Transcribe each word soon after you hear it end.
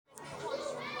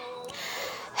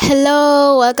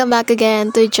Hello! Welcome back again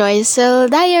to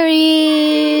Joycel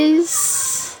Diaries!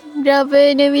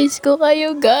 Grabe, na-miss ko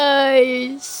kayo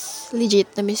guys! Legit,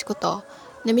 na-miss ko to.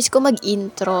 Na-miss ko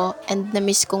mag-intro and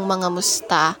na-miss kong mga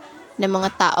musta ng mga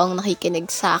taong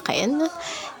nakikinig sa akin.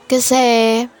 Kasi,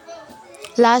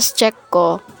 last check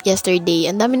ko yesterday,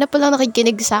 ang dami na palang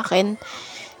nakikinig sa akin.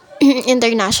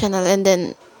 International, and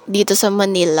then dito sa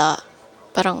Manila,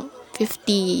 parang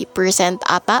 50%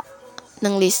 ata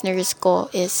ng listeners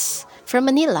ko is from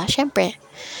Manila, syempre.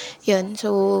 Yun,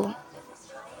 so,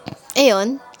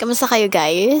 ayun, kamusta kayo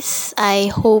guys? I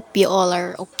hope you all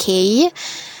are okay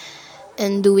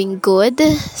and doing good.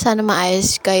 Sana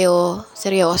maayos kayo,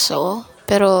 seryoso.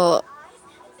 Pero,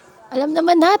 alam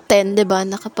naman natin, 'di ba,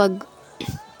 na kapag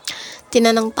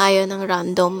tinanong tayo ng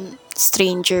random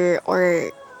stranger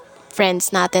or friends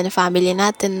natin, family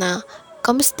natin na,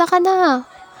 kamusta ka na?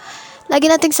 Lagi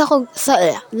nating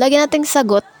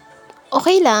sagot,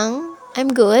 okay lang, I'm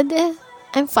good,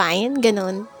 I'm fine,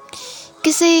 ganun.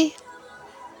 Kasi,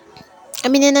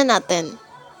 aminin na natin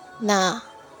na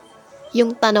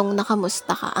yung tanong na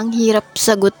kamusta ka, ang hirap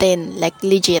sagutin, like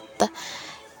legit.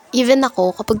 Even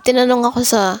ako, kapag tinanong ako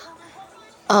sa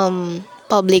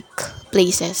public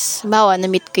places, bawa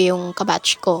na-meet ko yung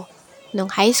kabatch ko nung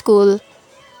high school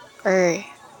or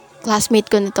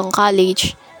classmate ko nitong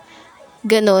college,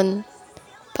 ganun.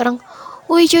 Parang,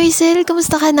 uy, Joycel,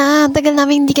 kamusta ka na? Tagal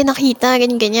namin hindi ka nakita,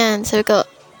 ganyan-ganyan. Sabi ko,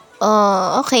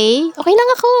 okay. Okay lang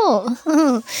ako.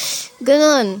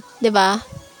 Ganon, 'di ba?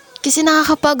 Kasi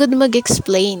nakakapagod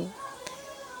mag-explain.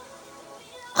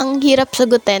 Ang hirap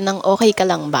sagutin ng okay ka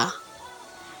lang ba?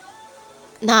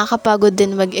 Nakakapagod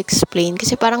din mag-explain.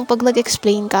 Kasi parang pag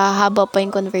nag-explain ka, haba pa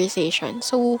yung conversation.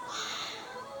 So,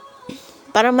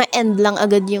 para ma-end lang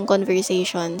agad yung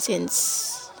conversation since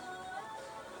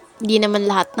hindi naman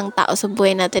lahat ng tao sa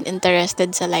buhay natin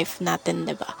interested sa life natin,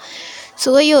 'di ba?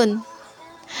 So, ayun.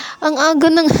 Ang aga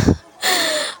ng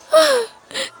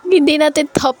hindi natin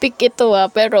topic ito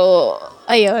pero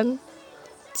ayun.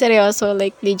 Seryoso,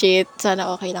 like legit, sana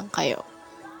okay lang kayo.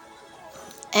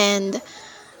 And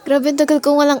grabe, tagal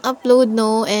kong walang upload,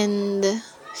 no? And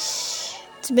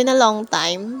it's been a long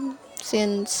time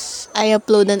since I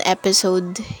upload an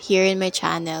episode here in my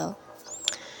channel.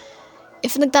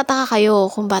 If nagtataka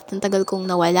kayo kung ba't ang tagal kong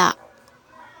nawala,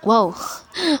 wow,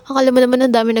 akala mo naman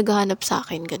ang dami naghahanap sa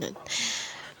akin, ganun.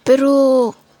 Pero,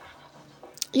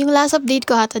 yung last update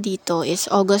ko hata dito is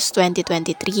August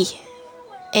 2023.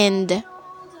 And,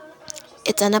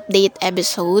 it's an update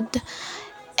episode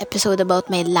about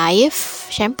my life.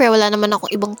 Syempre, wala naman akong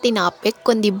ibang tinapik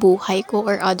kundi buhay ko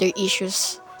or other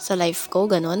issues sa life ko,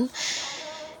 ganun.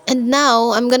 And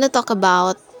now, I'm gonna talk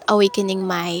about awakening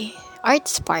my art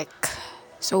spark.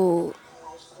 So,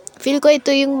 feel ko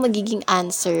ito yung magiging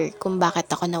answer kung bakit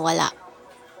ako nawala.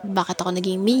 Bakit ako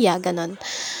naging Mia, ganon.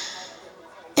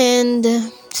 And,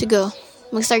 siguro,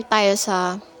 mag-start tayo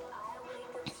sa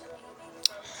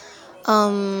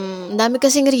dami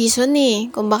kasing reason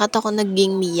kung bakit ako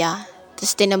naging Mia.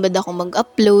 Tapos, tinabad ako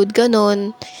mag-upload,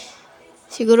 ganon.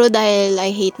 Siguro dahil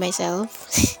I hate myself.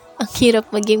 Ang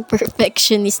hirap maging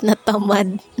perfectionist na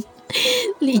tamad.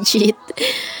 Legit.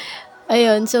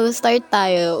 Ayun, so start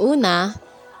tayo. Una,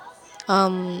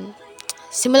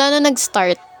 simula na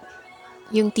nag-start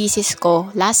yung thesis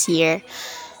ko last year,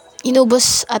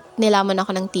 inubos at nilaman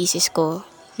ako ng thesis ko.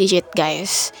 Legit,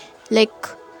 guys. Like,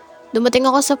 dumating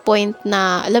ako sa point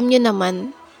na, alam nyo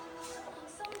naman,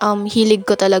 hilig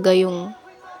ko talaga yung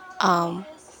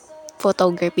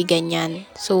photography, ganyan.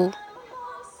 So,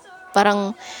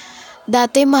 parang,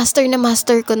 dati master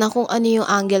ko na kung ano yung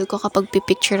angle ko kapag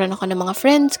pipicturean ako ng mga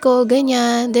friends ko,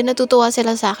 ganyan. Then natutuwa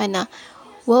sila sa akin na,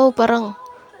 wow, parang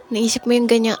naisip mo yung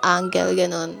ganyang angle,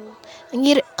 ganon.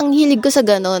 Ang hilig ko sa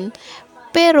ganon.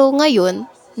 Pero ngayon,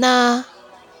 na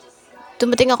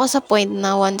dumating ako sa point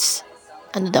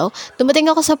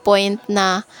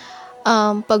na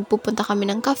pag pupunta kami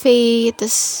ng cafe,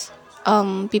 tas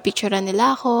pipicturean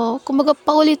nila ako. Kumbaga,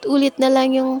 paulit-ulit na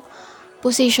lang yung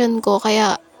position ko,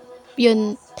 kaya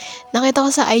yun, nakita ko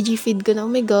sa IG feed ko na,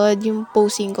 oh my God, yung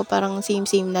posing ko parang same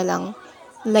na lang.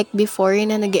 Like before,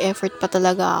 na nag-e-effort pa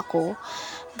talaga ako.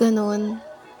 Ganon.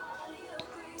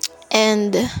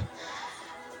 And,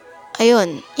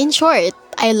 ayun, in short,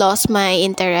 I lost my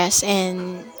interest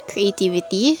in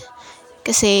creativity.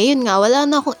 Kasi, yun nga, wala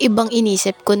na akong ibang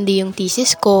inisip kundi yung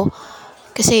thesis ko.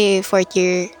 Kasi, 4th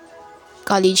year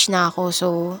college na ako, so,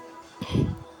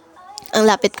 ang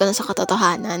lapit ko na sa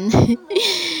katotohanan.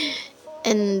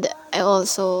 And I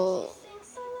also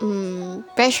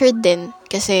pressured din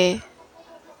kasi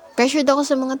pressured ako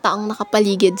sa mga taong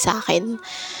nakapaligid sa akin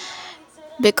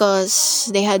because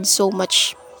they had so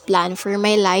much plan for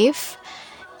my life.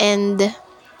 And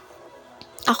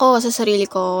ako, sa sarili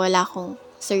ko, wala akong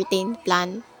certain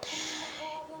plan.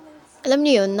 Alam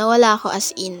niyo yun, nawala ako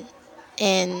as in.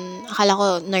 And akala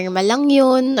ko normal lang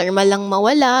yun, normal lang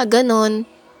mawala, ganun.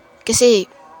 Kasi,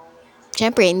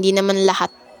 syempre, hindi naman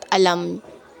lahat alam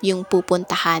yung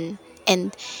pupuntahan.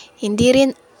 And hindi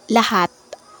rin lahat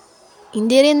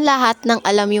ng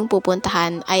alam yung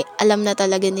pupuntahan ay alam na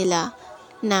talaga nila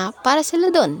na para sila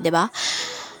doon, 'di ba?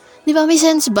 'Di ba may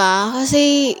sense ba?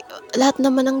 Kasi lahat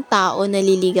naman ng tao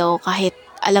naliligaw kahit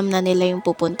alam na nila yung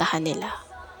pupuntahan nila.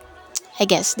 I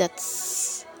guess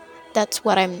that's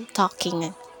what I'm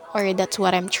talking, or that's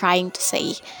what I'm trying to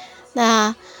say.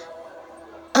 Na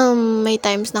may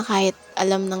times na kahit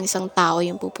alam ng isang tao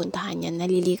yung pupuntahan niya,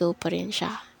 naliligaw pa rin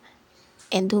siya.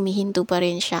 And humihinto pa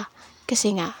rin siya.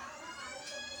 Kasi nga,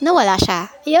 nawala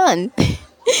siya. Ayun.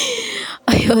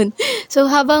 Ayun. So,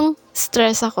 habang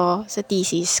stress ako sa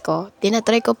thesis ko,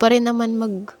 tinatry ko pa rin naman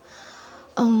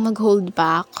mag-hold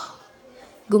back.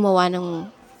 Gumawa ng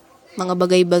mga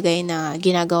bagay-bagay na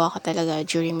ginagawa ko talaga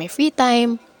during my free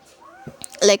time.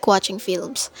 Like watching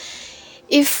films.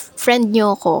 If friend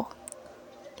nyo ako,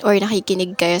 or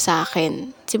nakikinig kayo sa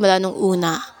akin, simula nung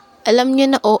una, alam nyo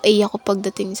na OA ako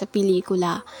pagdating sa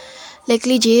pelikula. Like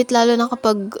legit, lalo na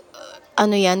kapag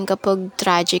kapag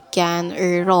tragic yan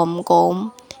or rom-com,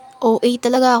 OA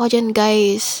talaga ako dyan,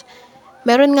 guys.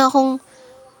 Meron nga akong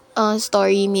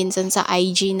story minsan sa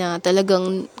IG na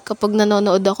talagang kapag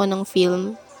nanonood ako ng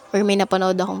film or may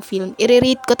napanood akong film,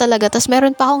 i-rate ko talaga. Tas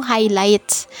meron pa akong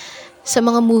highlights sa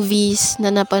mga movies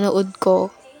na napanood ko.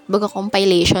 Baga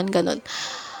compilation, ganun.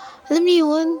 Alam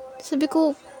niyo yun? Sabi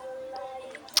ko,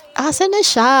 asa na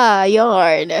siya?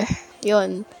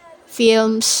 Yun.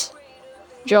 Films,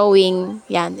 drawing,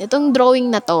 yan. Itong drawing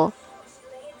na to,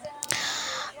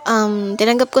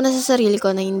 tinanggap ko na sa sarili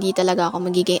ko na hindi talaga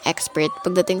ako magiging expert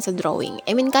pagdating sa drawing.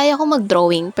 I mean, kaya ko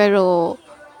mag-drawing, pero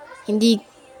hindi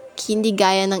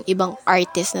gaya ng ibang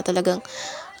artist na talagang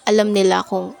alam nila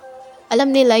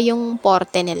yung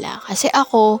porte nila. Kasi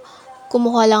ako,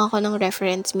 kumuha lang ako ng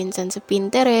reference minsan sa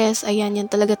Pinterest. Ayan,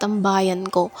 yan talaga tambayan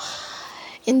ko.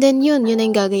 And then yun na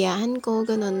yung gagayahan ko,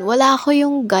 ganun. Wala ako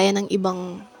yung gaya ng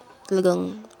ibang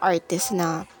talagang artist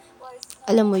na,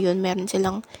 alam mo yun, meron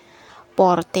silang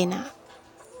porte na.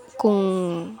 Kung,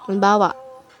 halimbawa,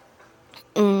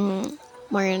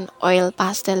 more oil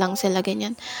pastel lang sila,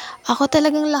 ganyan. Ako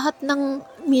talagang lahat ng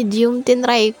medium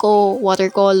tinry ko,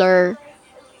 watercolor,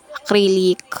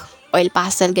 acrylic, oil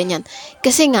pastel, ganyan.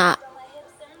 Kasi nga,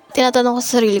 tinatanong ko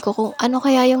sa sarili ko kung ano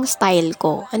kaya yung style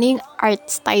ko, ano yung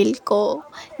art style ko,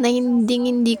 na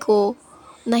hindi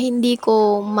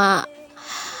ko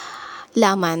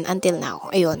malaman until now.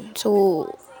 Ayun. So,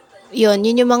 yun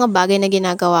yung mga bagay na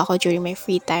ginagawa ko during my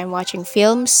free time, watching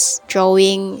films,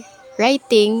 drawing,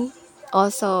 writing,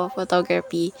 also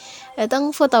photography. At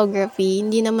ang photography,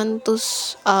 hindi naman to,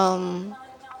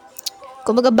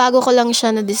 kumbaga bago ko lang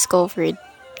siya na-discovered.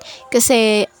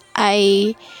 Kasi,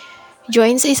 I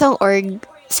joined sa isang org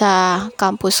sa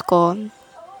campus ko,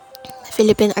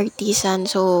 Philippine Artisan.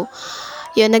 So,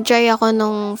 yun, nag-try ako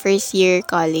nung first year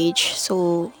college.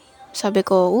 So, sabi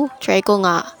ko, try ko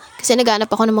nga. Kasi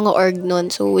naghanap ako ng mga org nun.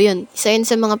 So, yun, isa yun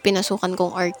sa mga pinasukan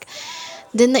kong org.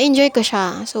 Then, na-enjoy ko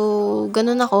siya. So,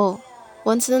 ganun ako.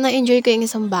 Once na na-enjoy ko yung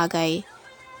isang bagay,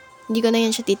 hindi ko na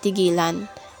yan siya titigilan.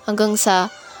 Hanggang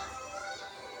sa,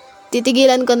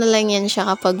 titigilan ko na lang yan siya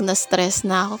kapag na-stress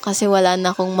na ako kasi wala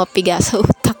na akong mapiga sa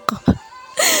utak ko.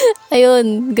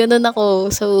 Ayun, ganun ako.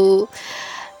 So,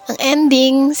 ang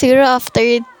ending, siguro after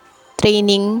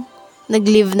training,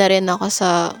 nag-leave na rin ako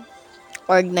sa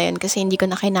org na yun kasi hindi ko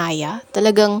na kinaya.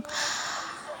 Talagang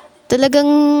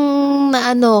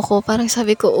naano ko, parang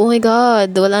sabi ko, oh my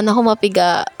God, wala na akong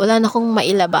mapiga, wala na akong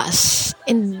mailabas.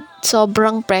 And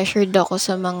sobrang pressured ako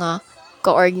sa mga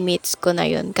ka-org mates ko na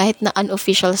yun. Kahit na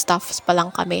unofficial staffs pa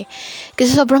lang kami.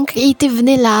 Kasi sobrang creative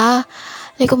nila.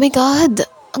 Like, oh my God,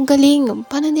 ang galing.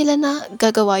 Paano nila na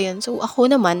gagawa yun? So, ako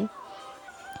naman,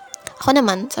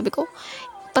 sabi ko,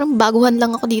 parang baguhan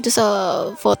lang ako dito sa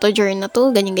photo journal na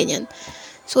to, ganyan-ganyan.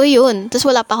 So, yun. Tapos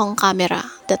wala pa akong camera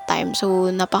that time. So,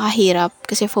 napakahirap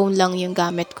kasi phone lang yung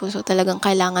gamit ko. So, talagang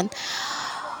kailangan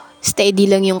steady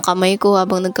lang yung kamay ko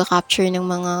habang nagka-capture ng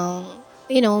mga,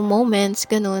 moments,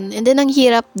 ganun. And then, ang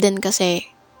hirap din kasi,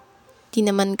 di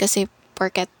naman kasi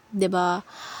porket, diba,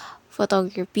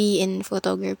 photography,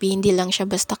 hindi lang siya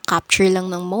basta capture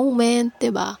lang ng moment,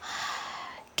 diba?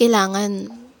 Kailangan,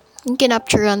 yung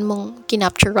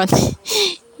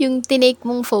yung tinake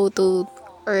mong photo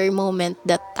or moment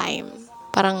that time,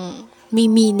 parang may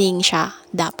meaning siya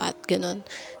dapat, ganun.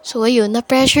 So, ayun,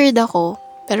 na-pressured ako,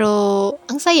 Pero,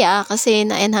 ang saya kasi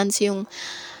na-enhance yung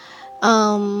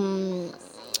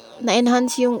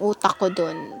utak ko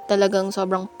dun. Talagang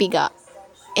sobrang piga.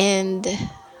 And,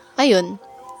 ayun.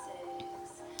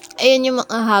 Ayun yung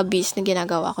mga hobbies na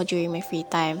ginagawa ko during my free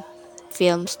time.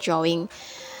 Films, drawing,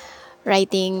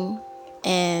 writing,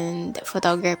 and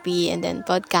photography, and then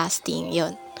podcasting.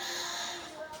 Yun.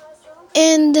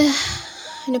 And,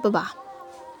 ano pa ba?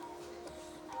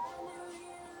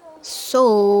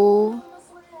 So,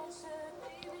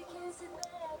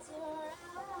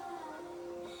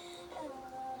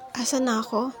 asan na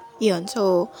ako? Yun.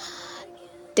 So,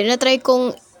 tinatry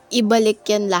kong ibalik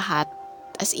yan lahat.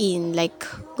 As in, like,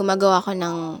 gumagawa ko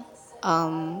ng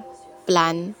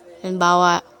plan.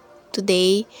 Halimbawa,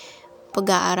 today,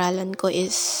 pag-aaralan ko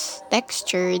is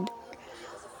textured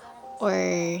or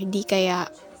di kaya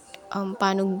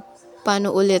paano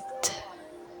ulit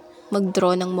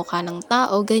mag-draw ng mukha ng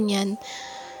tao, ganyan.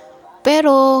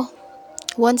 Pero,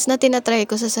 once na tinatry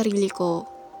ko sa sarili ko,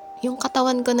 yung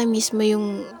katawan ko na mismo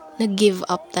yung nag-give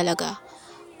up talaga.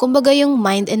 Kumbaga yung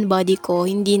mind and body ko,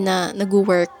 hindi na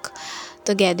nag-work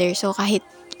together. So, kahit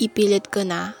ipilit ko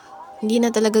na, hindi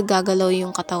na talaga gagalaw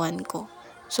yung katawan ko.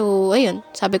 So, ayun.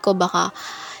 Sabi ko baka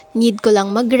need ko lang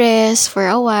mag-rest for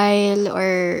a while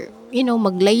or,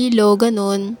 maglaylo,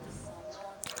 ganun.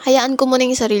 Hayaan ko muna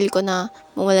yung sarili ko na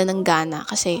mawala ng gana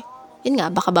kasi, yun nga,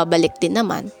 baka babalik din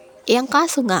naman. Ang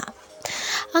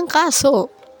kaso,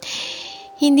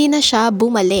 hindi na siya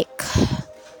bumalik.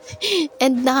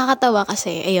 And nakakatawa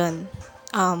kasi, ayun,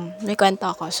 may kwento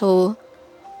ako. So,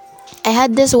 I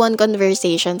had this one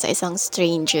conversation sa isang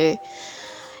stranger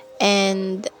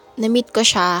and na-meet ko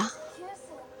siya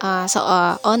sa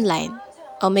online,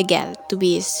 Omegle to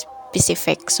be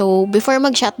specific. So, before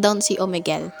mag-shutdown si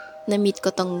Omegle, na-meet ko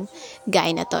tong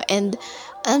guy na to. And,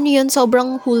 yun,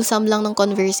 sobrang wholesome lang ng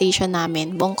conversation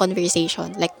namin. Buong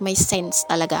conversation. Like, may sense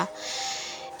talaga.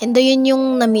 And yun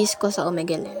yung na-miss ko sa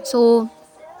Omegle. So,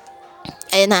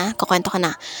 ayun na, kukwento ko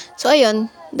na. So, ayun,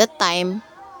 that time,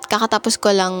 kakatapos ko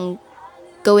lang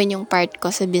gawin yung part ko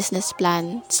sa business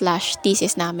plan /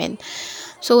 thesis namin.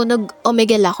 So,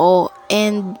 nag-Omegle ako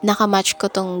and nakamatch ko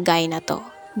tong guy na to.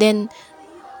 Then,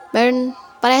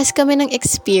 parehas kami ng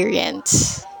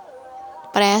experience.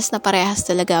 Parehas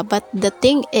talaga. But the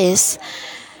thing is,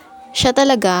 siya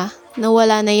talaga,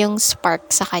 nawala na yung spark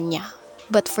sa kanya.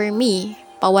 But for me,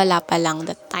 pawala pa lang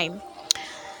that time.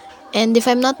 And if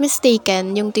I'm not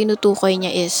mistaken, yung tinutukoy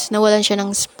niya is, nawalan siya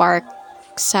ng spark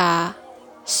sa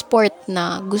sport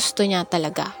na gusto niya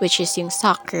talaga, which is yung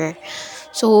soccer.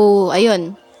 So,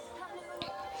 ayun.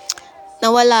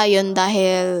 Nawala yun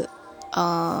dahil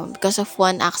because of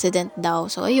one accident daw.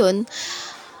 So, ayun.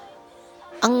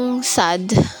 Ang sad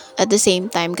at the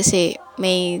same time kasi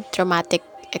may traumatic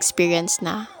experience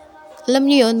na. Alam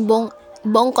niyo yun,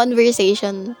 buong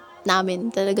conversation namin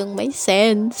talagang may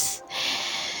sense.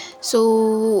 So,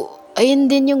 ayun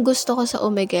din yung gusto ko sa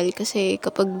Omegle kasi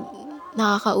kapag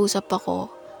nakakausap ako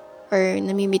or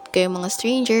namimit ko yung mga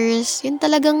strangers, yun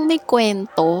talagang may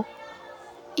kwento.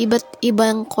 Iba't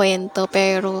ibang kwento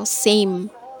pero same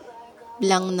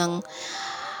lang ng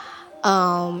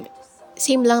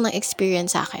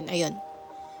experience sa akin. Ayun.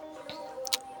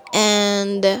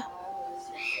 And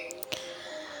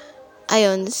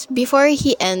ayun, before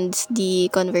he ends the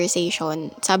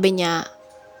conversation, sabi niya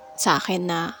sa akin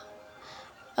na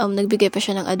nagbigay pa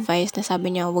siya ng advice na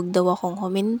sabi niya wag daw akong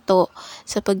huminto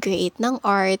sa pag-create ng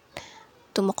art,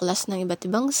 tumuklas ng iba't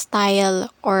ibang style,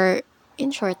 or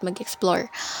in short, mag-explore.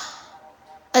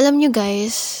 Alam niyo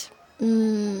guys,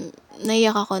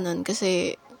 naiyak ako nun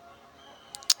kasi,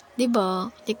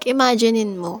 diba, like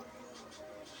imaginein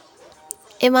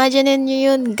niyo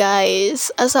yun guys,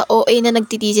 as a OA na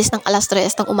nagtitisis ng alas 3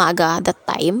 ng umaga that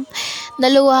time,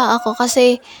 naluwa ako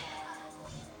kasi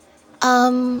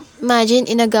imagine,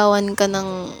 inagawan ka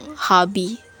ng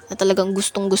hobby na talagang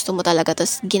gustong-gusto mo talaga,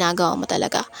 tapos ginagawa mo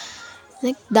talaga.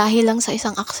 Like, dahil lang sa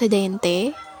isang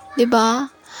aksidente,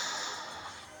 diba?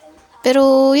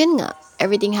 Pero, yun nga,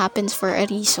 everything happens for a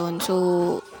reason.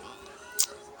 So,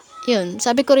 yun,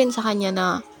 sabi ko rin sa kanya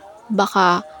na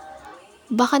baka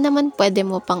naman pwede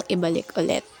mo pang ibalik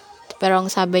ulit. Pero ang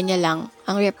sabi niya lang,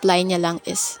 ang reply niya lang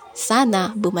is,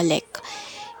 sana bumalik.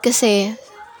 Kasi,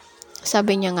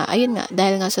 sabi niya nga, ayun nga,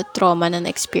 dahil nga sa trauma na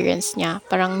na-experience niya,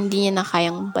 parang hindi niya na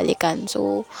kayang balikan.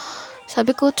 So,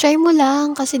 sabi ko, try mo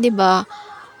lang kasi 'di ba,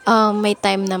 may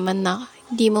time naman na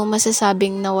hindi mo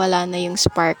masasabing nawala na yung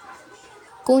spark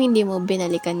kung hindi mo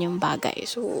binalikan yung bagay.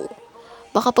 So,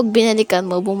 baka pag binalikan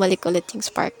mo, bumalik ulit yung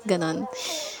spark, ganon.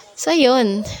 So,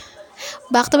 ayun.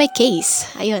 Back to my case.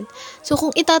 Ayun. So,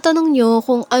 kung itatanong nyo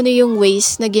kung ano yung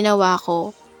ways na ginawa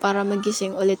ko para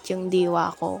magising ulit yung diwa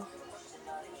ko?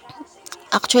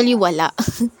 Actually, wala.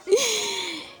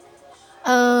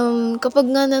 Kapag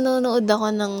nga nanonood ako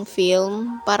ng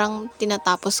film, parang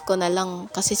tinatapos ko na lang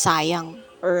kasi sayang.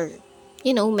 Or,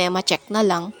 mema check na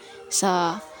lang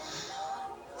sa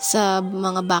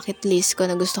mga bucket list ko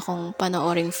na gusto kong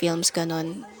panooring films,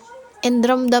 ganun. And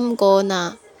ramdam ko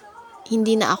na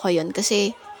hindi na ako yun.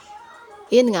 Kasi,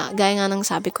 yun nga, gaya nga ng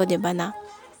sabi ko, diba na,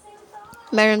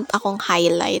 meron akong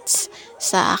highlights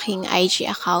sa aking IG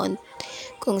account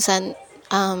kung saan,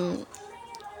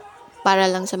 para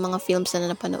lang sa mga films na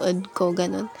napanood ko,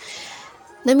 ganun.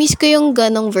 Na-miss ko yung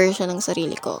ganong version ng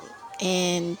sarili ko.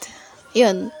 And,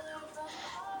 yun.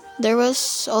 There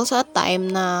was also a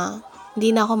time na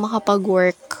hindi na ako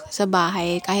makapag-work sa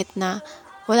bahay kahit na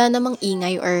wala namang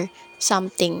ingay or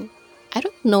something. I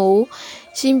don't know.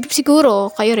 Siguro,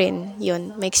 kayo rin,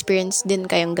 yun. May experience din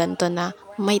kayong ganito na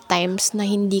may times na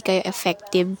hindi kayo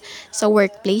effective sa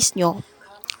workplace nyo.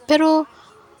 Pero,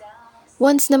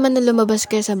 once naman na lumabas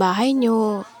kayo sa bahay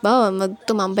nyo,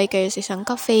 magtumambay kayo sa isang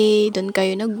cafe, doon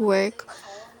kayo nag-work,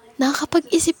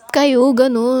 nakakapag-isip kayo,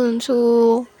 ganun.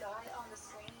 So,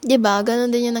 diba,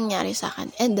 ganun din yung nangyari sa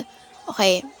akin. And,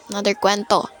 okay, another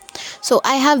kwento. So,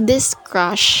 I have this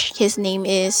crush. His name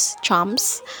is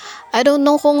Chomps. I don't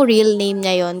know kung real name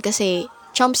niya yon kasi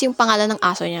Chomps yung pangalan ng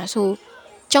aso niya. So,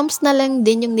 Chomps na lang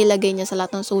din yung nilagay niya sa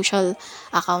lahat ng social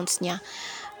accounts niya.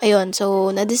 Ayun,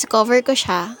 so, na-discover ko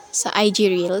siya sa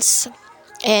IG Reels.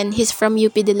 And he's from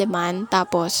UP Diliman.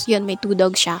 Tapos, yun, may 2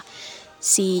 dogs siya.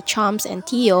 Si Chomps and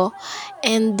Tio.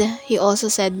 And he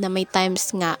also said na may times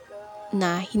nga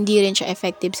na hindi rin siya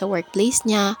effective sa workplace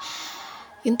niya.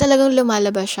 Yung talagang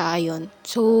lumalabas siya, ayun.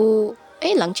 So,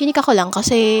 ayun lang, chinika ko lang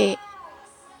kasi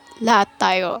lahat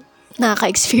tayo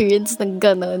nakaka-experience ng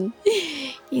ganun.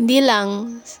 Hindi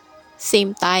lang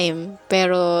same time,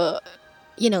 pero,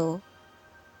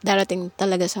 darating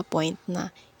talaga sa point na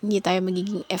hindi tayo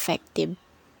magiging effective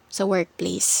sa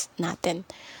workplace natin.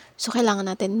 So, kailangan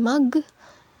natin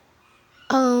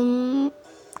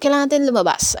kailangan natin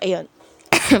lumabas. Ayun.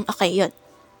 Okay, yun.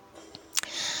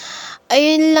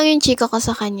 Ayun lang yung chika ko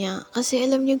sa kanya. Kasi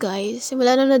alam nyo guys,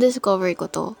 simula na na-discover ko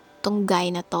tong guy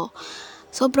na to,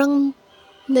 sobrang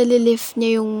nalilift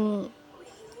niya yung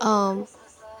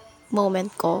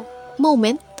moment ko.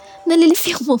 Nalilift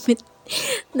yung moment.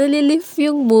 Nalilift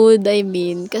yung mood, I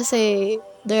mean. Kasi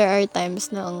there are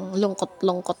times na ang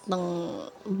lungkot-lungkot ng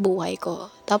buhay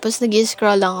ko. Tapos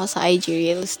nag-scroll lang ako sa IG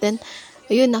Reels. Then,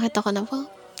 ayun, nakita ko na po.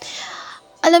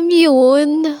 Alam niyo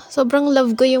yun, sobrang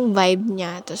love ko yung vibe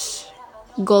niya. Tapos,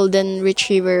 golden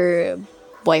retriever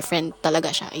boyfriend talaga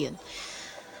siya. Ayun.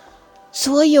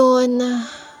 So, ayun.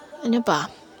 Ano pa?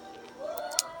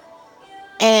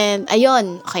 And,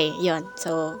 ayun. Okay, yun.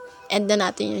 So, end na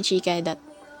natin yung chika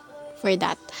for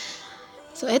that.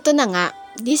 So, eto na nga.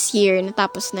 This year,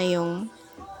 natapos na yung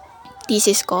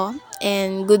thesis ko.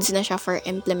 And, goods na siya for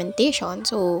implementation.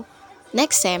 So,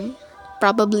 next sem,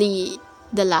 probably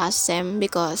the last sem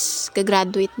because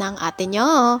gagraduate na ang ate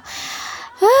nyo.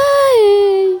 Hi!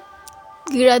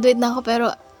 Gagraduate na ako pero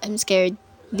I'm scared.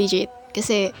 Legit.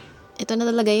 Kasi, ito na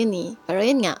talaga yun eh. Pero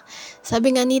yun nga,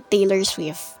 sabi nga ni Taylor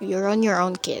Swift, you're on your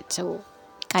own, kid. So,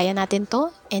 kaya natin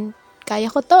to and kaya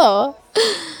ko to.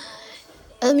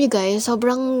 Alam niyo guys,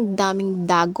 sobrang daming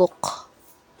dagok.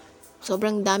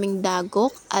 Sobrang daming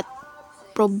dagok at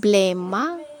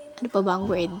problema. Ano pa ba ang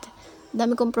word?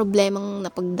 Dami kong problemang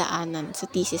napagdaanan sa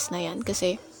thesis na yan.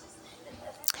 Kasi,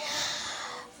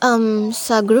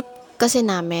 sa group kasi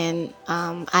namin,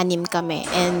 6 kami.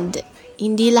 And,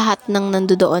 hindi lahat ng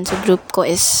nandoon sa group ko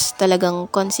is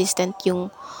talagang consistent yung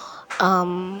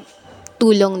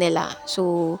tulong nila.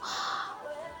 So,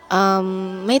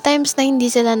 may times na hindi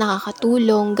sila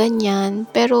nakakatulong, ganyan.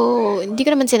 Pero, hindi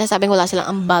ko naman sinasabing wala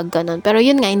silang ambag, ganun. Pero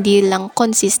yun nga, hindi lang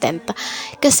consistent.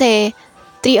 Kasi,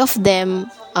 3 of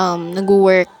them,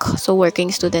 nag-work. So,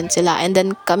 working student sila. And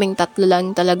then, kaming 3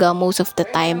 lang talaga most of the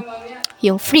time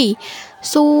yung free.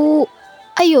 So,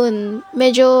 ayun,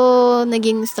 medyo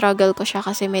naging struggle ko siya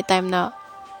kasi may time na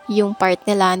yung part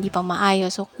nila hindi pa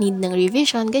maayos. So, need ng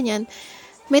revision, ganyan.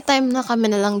 May time na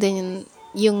kami na lang din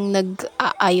yung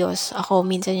nag-aayos. Ako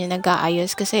minsan yung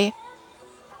nag-aayos kasi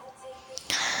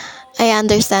I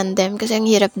understand them kasi ang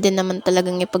hirap din naman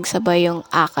talagang ipagsabay yung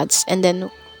ACADS and then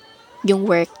yung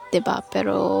work, 'di ba?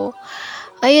 Pero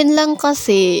ayun lang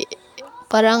kasi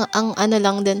parang ang ano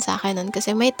lang din sa akin nun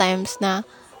kasi may times na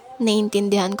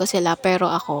naiintindihan ko sila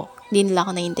pero ako hindi nila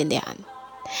ako naiintindihan.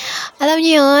 Alam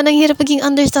niyo yun, ang hirap maging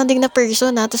understanding na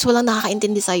person tapos walang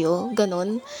nakakaintindi sa'yo,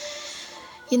 ganun.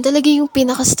 Yun talaga yung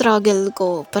pinaka-struggle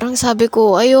ko. Parang sabi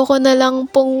ko, ayoko na lang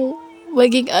pong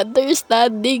maging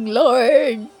understanding,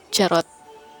 Lord. Charot.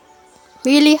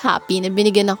 Really happy na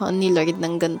binigyan ako ni Lord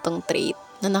ng gantong trait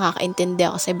na nakakaintindi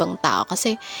ako sa ibang tao.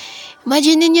 Kasi,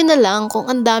 imagine niyo na lang kung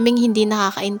ang daming hindi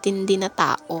nakakaintindi na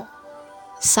tao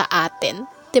sa atin.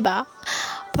 'Di ba?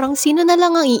 Parang sino na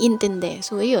lang ang iintindi.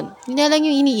 So, yun. Yun na lang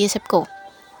yung iniisip ko.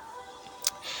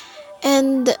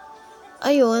 And,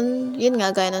 ayun, yun nga,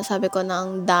 gaya ng sabi ko na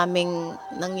ang daming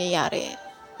nangyayari.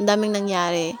 Ang daming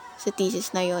nangyari sa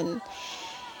thesis na yun.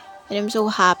 And I'm so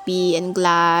happy and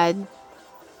glad.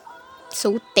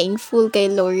 So thankful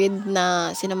kay Lord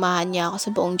na sinamahan niya ako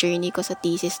sa buong journey ko sa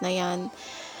thesis na yan.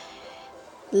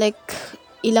 Like,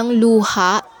 ilang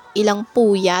luha, ilang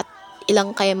puyat,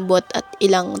 ilang kayambot, at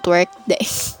ilang twerk day.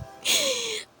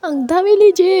 Ang dami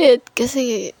legit.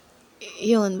 Kasi,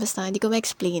 yun, basta hindi ko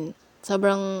ma-explain.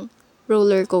 Sobrang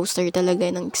roller coaster talaga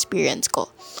ng experience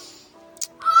ko.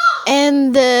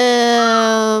 And,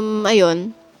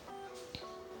 ayun.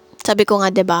 Sabi ko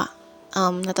nga, diba,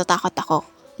 natatakot ako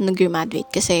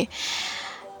nag-graduate kasi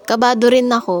kabado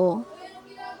rin ako.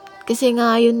 Kasi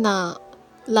nga, yun na,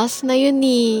 last na yun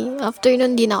after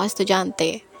nun, di na ako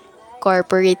estudyante.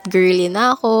 Corporate girly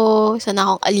na ako. Sana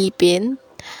akong alipin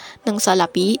ng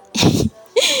salapi.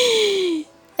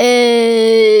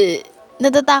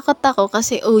 Natatakot ako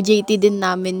kasi OJT din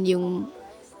namin yung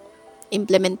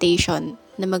implementation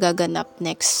na magaganap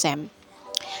next sem.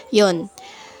 Yun.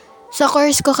 Sa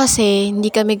course ko kasi, hindi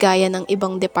kami gaya ng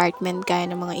ibang department, gaya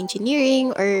ng mga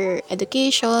engineering or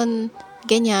education,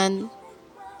 ganyan.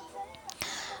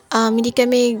 Hindi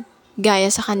kami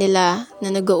gaya sa kanila na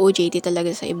nag-OJT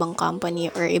talaga sa ibang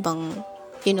company or ibang,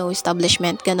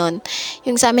 establishment, ganon.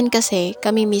 Yung sa amin kasi,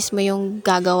 kami mismo yung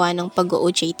gagawa ng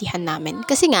pag-OJT-han namin.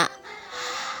 Kasi nga,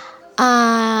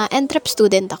 entrep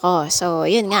student ako. So,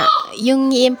 yun nga,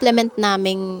 yung i-implement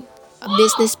naming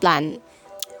business plan,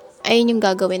 ayun yung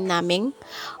gagawin naming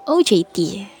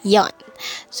OJT. Yon.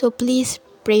 So, please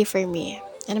pray for me.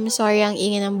 And I'm sorry ang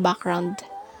ingay ng background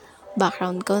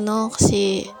ko, no?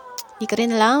 Kasi, di ko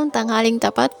rin alam, tanghaling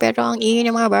tapat, pero ang ingay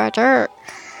ng mga bata.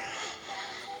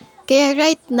 Kaya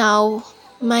right now,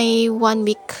 may 1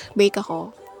 week break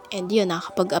ako. And yun,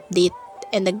 nakakapag-update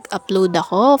and nag-upload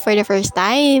ako for the first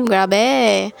time.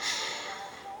 Grabe.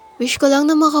 Wish ko lang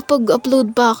na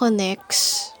makapag-upload pa ako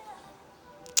next.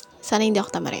 Sana hindi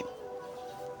ako tamarin.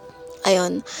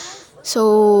 Ayun.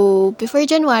 So, before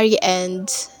January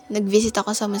ends, nag-visit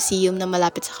ako sa museum na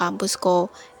malapit sa campus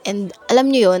ko. And alam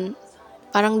nyo yun,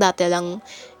 parang dati lang,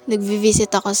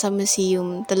 nag-visit ako sa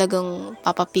museum, talagang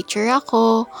papapicture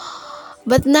ako.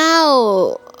 But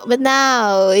now,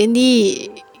 hindi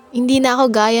na ako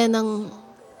gaya ng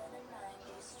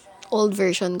old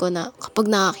version ko na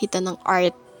kapag nakakita ng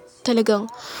art,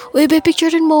 talagang, uy,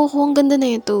 picturein mo ako, ang ganda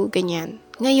na ito, ganyan.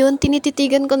 Ngayon,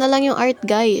 tinititigan ko na lang yung art,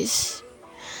 guys.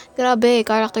 Grabe,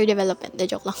 character development.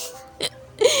 Joke lang.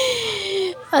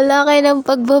 Ala kayo ng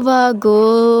pagbabago.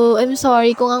 I'm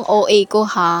sorry kung ang OA ko,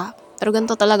 ha. Pero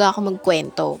ganito talaga ako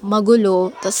magkwento.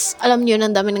 Magulo. Tapos, alam nyo,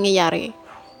 ang dami nangyayari.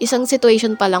 Isang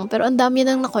situation pa lang, pero ang dami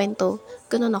nang nakwento.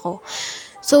 Ganun ako.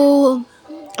 So,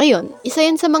 ayun. Isa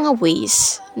yun sa mga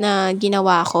ways na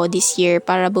ginawa ko this year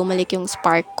para bumalik yung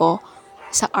spark ko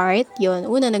sa art. Yun.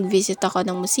 Una, nag-visit ako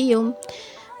ng museum.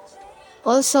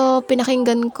 Also,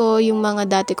 pinakinggan ko yung mga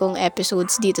dati kong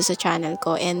episodes dito sa channel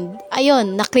ko. And,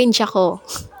 ayun, na-cringe ako.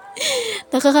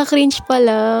 Nakaka-cringe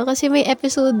pala. Kasi may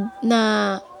episode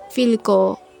na feel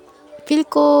ko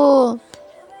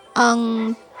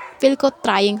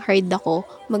trying hard ako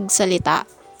magsalita.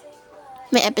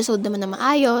 May episode naman na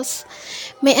maayos.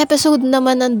 May episode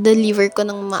naman na deliver ko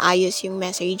ng maayos yung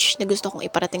message na gusto kong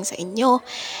iparating sa inyo.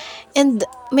 And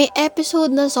may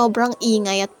episode na sobrang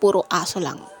ingay at puro aso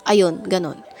lang. Ayun,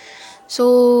 ganun.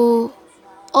 So,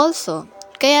 also,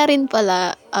 kaya rin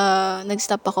pala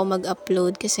nag-stop ako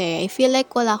mag-upload kasi I feel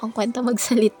like wala akong kwenta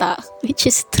magsalita, which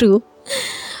is true.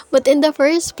 But in the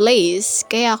first place,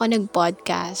 kaya ako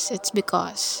nag-podcast, it's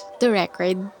because to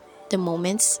record the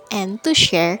moments and to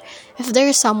share if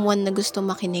there's someone na gusto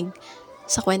makinig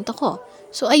sa kwento ko.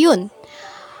 So, ayun,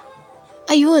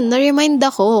 na-remind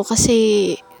ako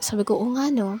kasi sabi ko,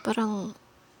 nga no, parang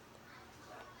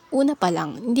una pa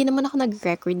lang, hindi naman ako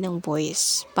nag-record ng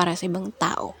voice para sa ibang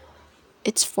tao.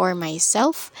 It's for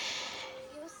myself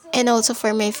and also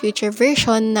for my future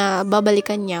version na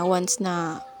babalikan niya once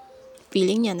na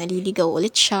feeling niya naliligaw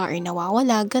ulit siya or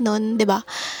nawawala, ganon, 'di ba?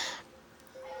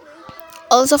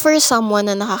 Also for someone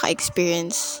na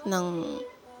nakaka-experience ng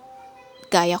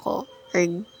gaya ko or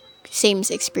same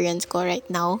experience ko right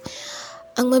now,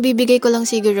 ang mabibigay ko lang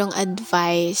sigurong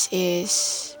advice is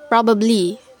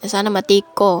probably na sana matake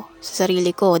ko sa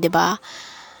sarili ko, 'di ba?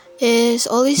 is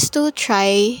always to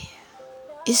try,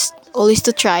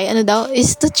 ano daw?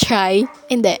 Is to try,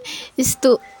 hindi, is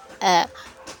to,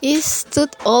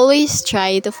 always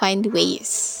try to find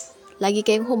ways. Lagi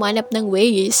kayong humanap ng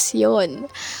ways, yon.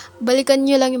 Balikan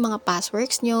nyo lang yung mga past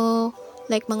works nyo,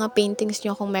 like mga paintings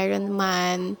nyo kung meron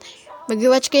man.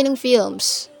 Mag-watch kayo ng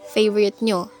films, favorite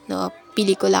nyo, no,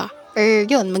 pelikula. Or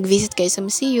yun, mag-visit kayo sa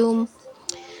museum.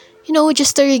 You know,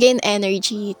 just to regain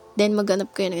energy. Then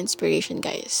maghanap kayo ng inspiration,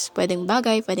 guys. Pwedeng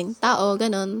bagay, pwedeng tao,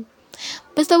 ganon.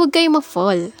 Basta wag kayo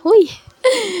ma-fall. Uy!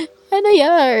 Ano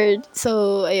yan?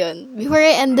 So, ayun. Before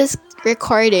I end this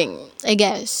recording, I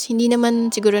guess, hindi naman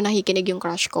siguro nakikinig yung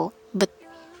crush ko. But,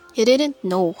 he didn't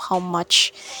know how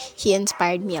much he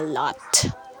inspired me a lot.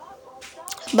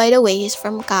 By the way, he's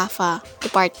from CAFA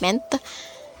department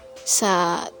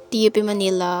sa TUP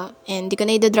Manila. And di ko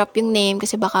na i-drop yung name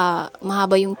kasi baka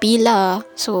mahaba yung pila.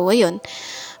 So, ayun.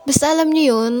 Basta alam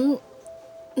niyo yun,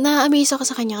 na-amaze ako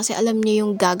sa kanya kasi alam niya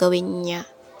yung gagawin niya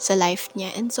sa life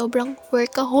niya. And sobrang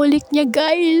workaholic niya,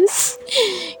 guys.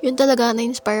 Yun talaga,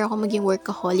 na-inspire ako maging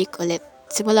workaholic ulit.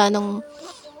 Simula nung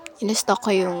in-stock ko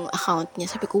yung account niya,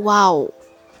 sabi ko,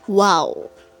 wow,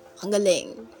 ang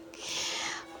galing.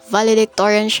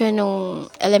 Valedictorian siya nung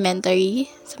elementary.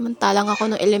 Samantalang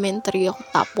ako nung elementary, ako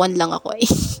top 1 lang ako eh.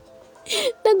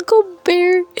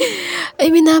 Nag-compare. I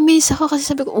mean, na-amaze ako kasi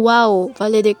sabi ko, wow,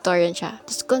 valedictorian siya.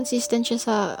 Tapos consistent siya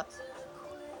sa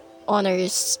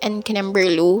honors and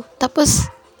Kinemberlu. Tapos,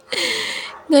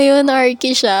 ngayon,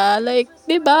 Arky siya. Like,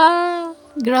 diba?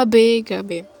 Grabe.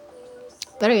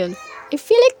 Pero yun, I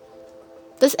feel like,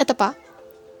 tapos eto pa,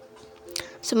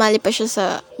 sumali pa siya sa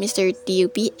Mr.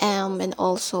 TUPM and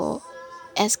also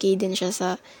SK din siya sa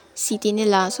city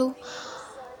nila. So,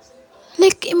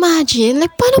 like, imagine,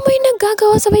 like, paano mo yung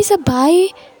naggagawa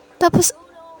sabay-sabay? Tapos,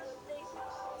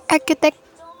 architect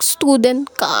student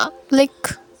ka.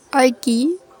 Like,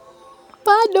 Arky.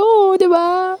 Paano?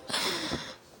 Diba?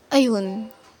 Ayun.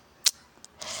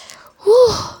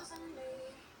 Whew.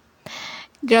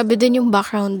 Grabe din yung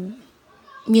background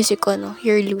music ko, no?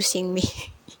 You're Losing Me.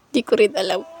 Di ko rin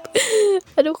alam.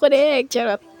 Ano correct?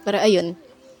 Charot. Pero ayun.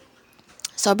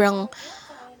 Sobrang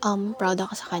proud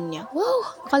ako sa kanya.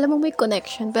 Wow! Akala mo may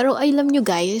connection. Pero alam nyo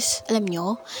guys,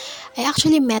 I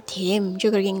actually met him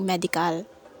during medical.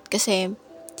 Kasi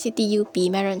si TUP,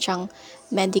 meron siyang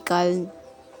medical.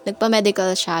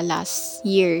 Nagpa-medical siya last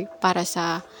year para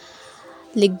sa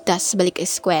ligtas balik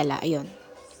eskwela. Ayun.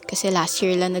 Kasi last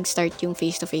year lang nag-start yung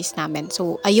face-to-face namin.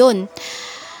 So, ayun.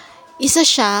 Isa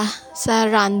siya sa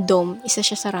random.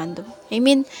 I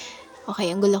mean,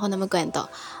 okay, ang gulo ko na magkwento.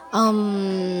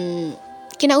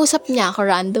 Kinausap niya ako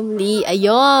randomly.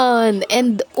 Ayun.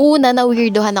 And una,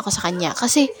 na-weirdohan ako sa kanya.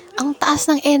 Kasi, ang taas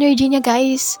ng energy niya,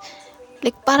 guys.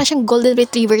 Like, para siyang golden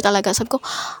retriever talaga. Sabi ko,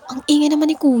 ang ingay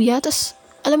naman ni kuya. Tapos,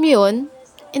 alam niyo yun?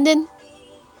 And then,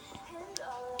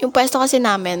 yung pwesto kasi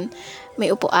namin, may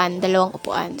upuan, 2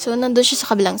 upuan. So, nandun siya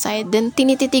sa kabilang side. Then,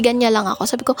 tinititigan niya lang ako.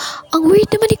 Sabi ko, ang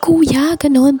weird naman ni kuya,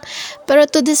 ganun. Pero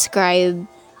to describe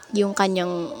yung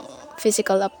kanyang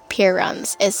physical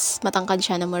appearance is matangkad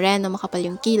siya na moreno, makapal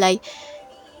yung kilay.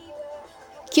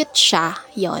 Cute siya,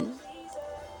 yon.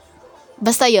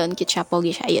 Basta yon, cute siya,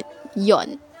 pogi siya,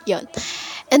 yon.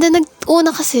 And then,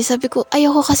 nag-una kasi, sabi ko,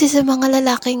 ayoko kasi sa mga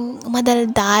lalaking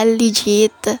madaldal,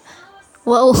 legit.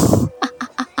 Wow.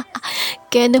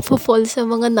 Kaya napofall sa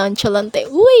mga nonchalante.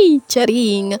 Uy,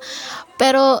 charing.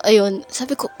 Pero, ayun,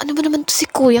 sabi ko, ano ba naman to si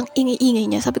kuya, ang ingay-ingay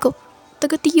niya. Sabi ko,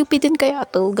 taga-TUP din kaya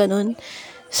to, ganun.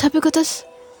 Sabi ko, tas,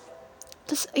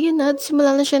 ayun na,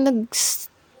 simula na siya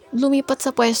lumipat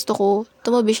sa pwesto ko.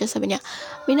 Tumabi siya, sabi niya,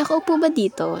 may nakaupo ba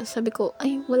dito? Sabi ko,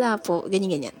 ay, wala po,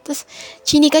 ganyan. Tapos,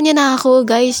 chinikan niya na ako,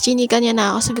 guys,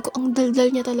 Sabi ko, ang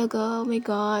daldal niya talaga, oh my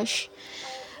gosh.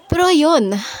 Pero,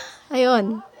 ayun,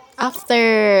 after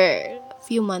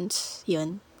few months,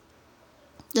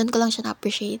 doon ko lang siya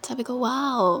na-appreciate. Sabi ko,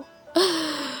 wow.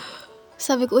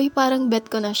 Sabi ko, uy, parang bet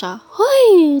ko na siya.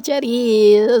 Hoy,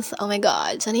 Charis! Oh my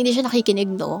God. Sana hindi siya nakikinig,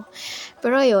 no?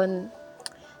 Pero ayun,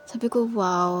 sabi ko,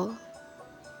 wow.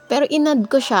 Pero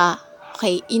inad ko siya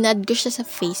sa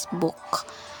Facebook.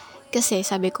 Kasi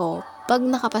sabi ko, pag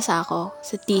nakapasa ako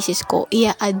sa thesis ko,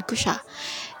 i-add ko siya.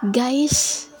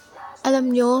 Guys,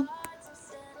 alam nyo,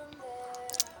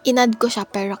 inad ko siya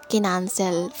pero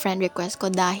kinancel friend request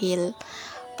ko dahil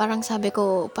parang sabi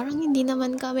ko, parang hindi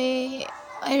naman kami,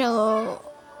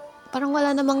 parang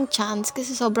wala namang chance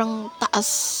kasi sobrang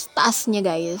taas niya,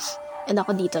 guys. And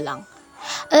ako dito lang.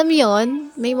 Alam mo yun,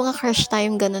 may mga crush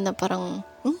tayong gano'n na parang,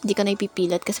 di ka na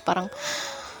ipipilit kasi parang,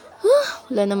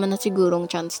 wala naman na sigurong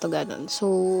chance to gano'n. So,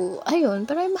 ayun,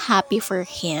 pero I'm happy for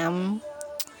him.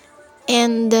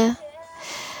 And,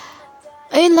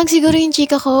 Ayun lang siguro yung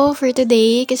chika ko for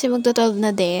today kasi magto-12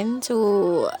 na din.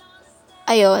 So,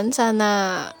 ayun,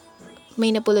 sana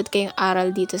may napulot kayong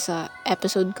aral dito sa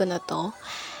episode ko na to.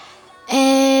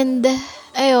 And,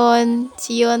 ayun,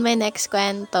 see you on my next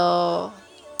kwento.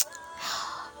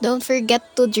 Don't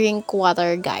forget to drink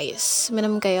water, guys.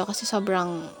 Minom kayo kasi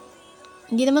sobrang,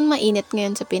 hindi naman mainit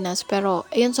ngayon sa Pinas, pero,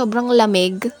 ayun, sobrang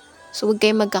lamig. So, huwag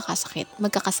kayong magkakasakit.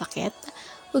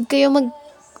 Huwag kayong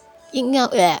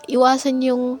iwasan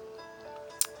yung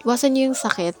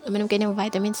sakit. Uminom kayo ng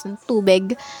vitamins, ng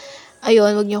tubig.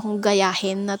 Ayun, wag niyo akong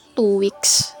gayahin na 2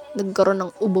 weeks nagkaroon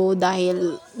ng ubo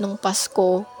dahil nung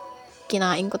Pasko,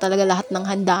 kinain ko talaga lahat ng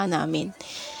handa namin.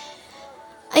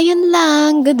 Ayun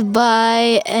lang.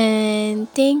 Goodbye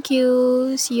and thank you.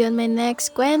 See you on my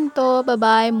next kwento.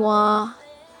 Bye-bye, moi.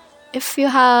 If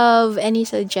you have any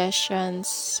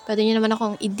suggestions, pwede nyo naman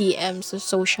akong i-DM sa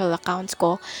social accounts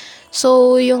ko.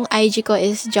 So, yung IG ko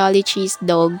is Jolly Cheese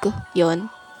Dog. Yun.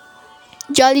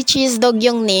 Jolly Cheese Dog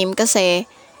yung name kasi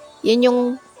yun yung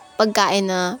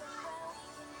pagkain na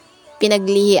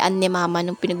pinaglihian ni mama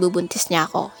nung pinagbubuntis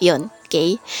niya ako. Yun.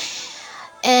 Okay?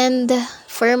 And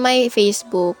for my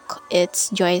Facebook, it's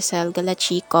Joycel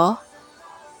Galachico.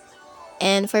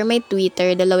 And for my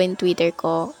Twitter, dalawang Twitter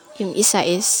ko, yung isa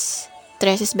is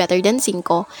 3 is better than 5.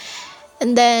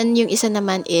 And then, yung isa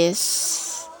naman is,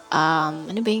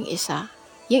 ano ba yung isa?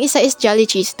 Yung isa is Jolly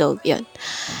Cheese Dog. Yun.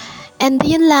 And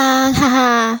yun lang.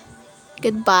 Haha.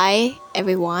 Goodbye,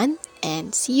 everyone.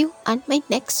 And see you on my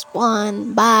next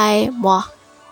one. Bye. Mwah.